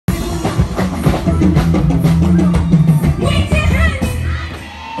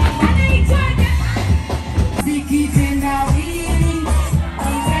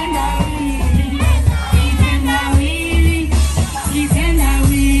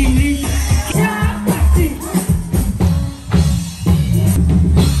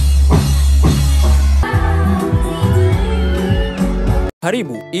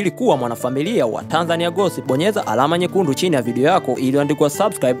Karibu, ili kuwa mwanafamilia wa Tanzania Gossip, bonyeza alama nyekundu chini ya video yako iliyoandikwa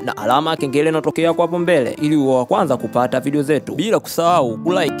subscribe na alama ya kengele inayotokea hapo mbele ili uwe wa kwanza kupata video zetu, bila kusahau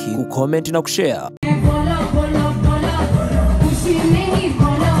kulike, kucomment na kushare.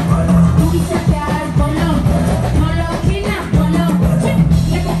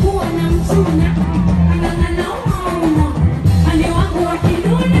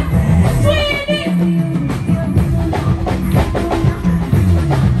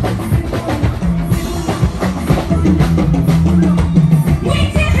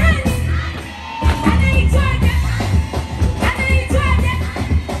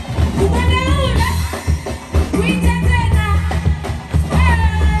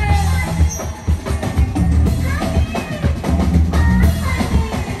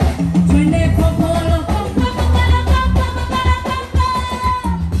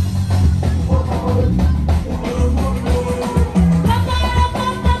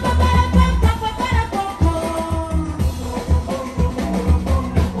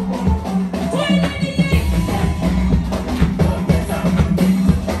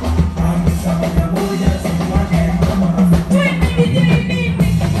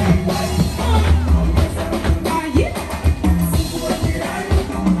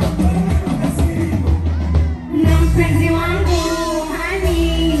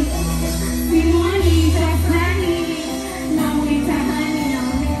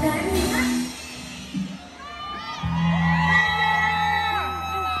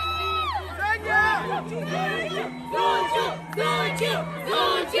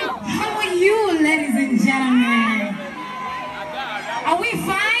 How are you, ladies and gentlemen? Are we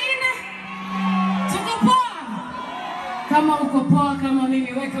fine? Tuko poa? Kama uko poa kama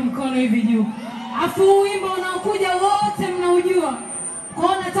mimi, weka mkono hivi juu. Afu wimbo unaokuja wote mnaujua.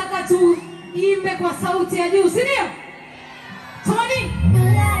 Kwa nataka tuimbe kwa sauti ya juu, si ndio? Tony,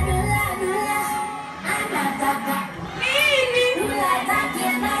 dula dula dula anataka nini? Dula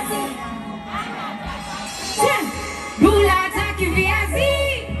take nazi. Dula take viazi.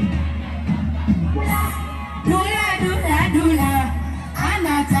 Dula dula dula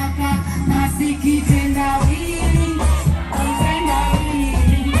anataka nasi kitendawili.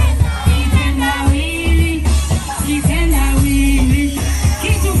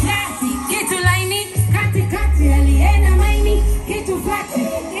 Kitu flati, kitu laini, kati kati alienda maini. Kitu flati,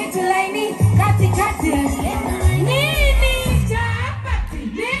 kitu laini, kati kati alienda maini. Nini chapati,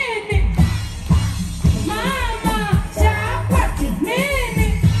 nini? Mama chapati, nini?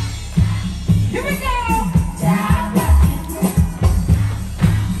 Here we go. Chapati.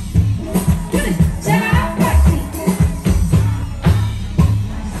 Chapati.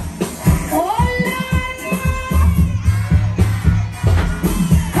 Oh la la.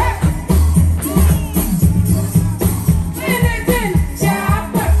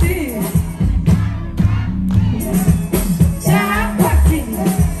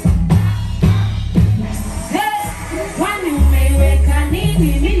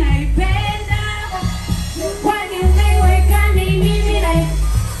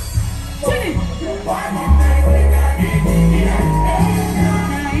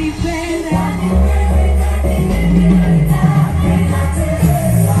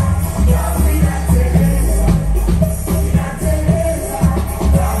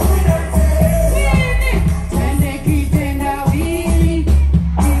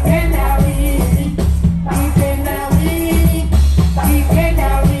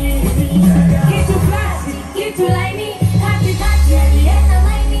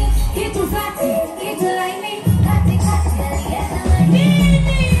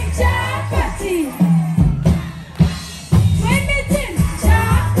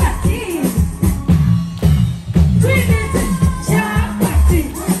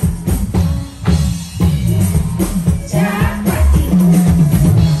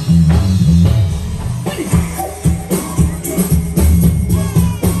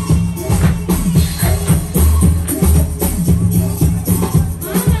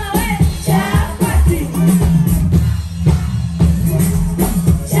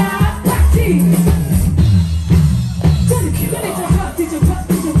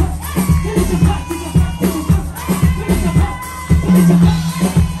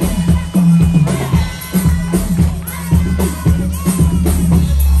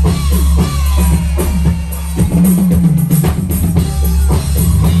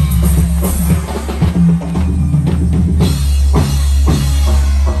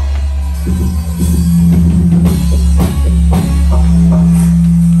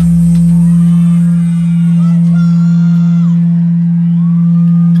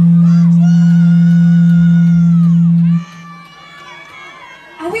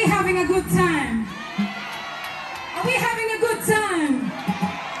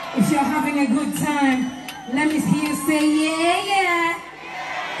 a good time. Let me hear you say yeah, yeah.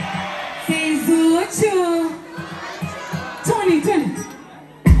 Say ZUCHU. 20.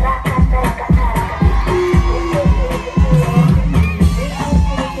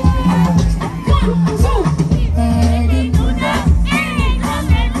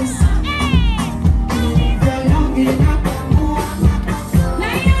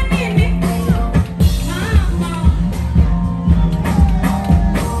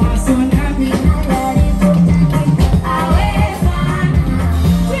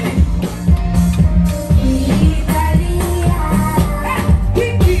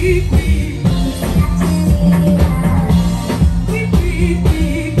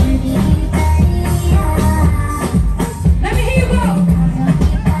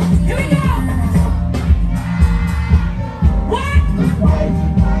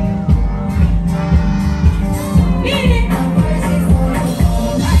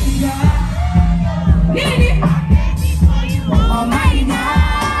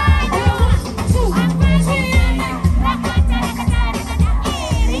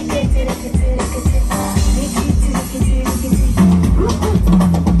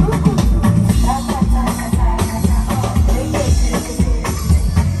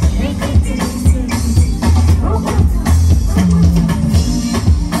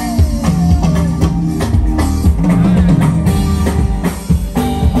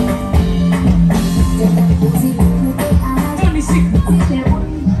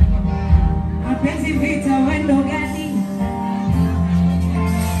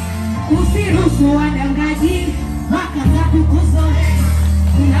 Usiruhusu wadangaji wakaanza kukuzoea.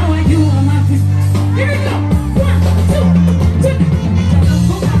 Unawajua MATUSI. Here we go. 1, 2, 3.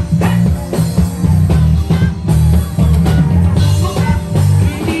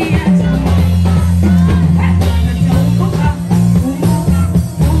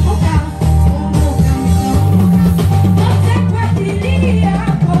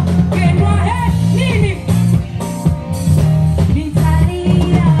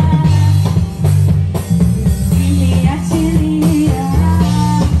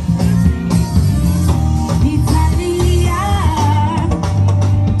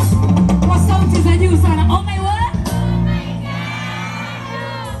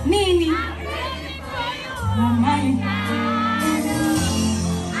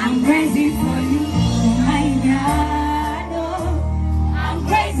 I'm crazy for you.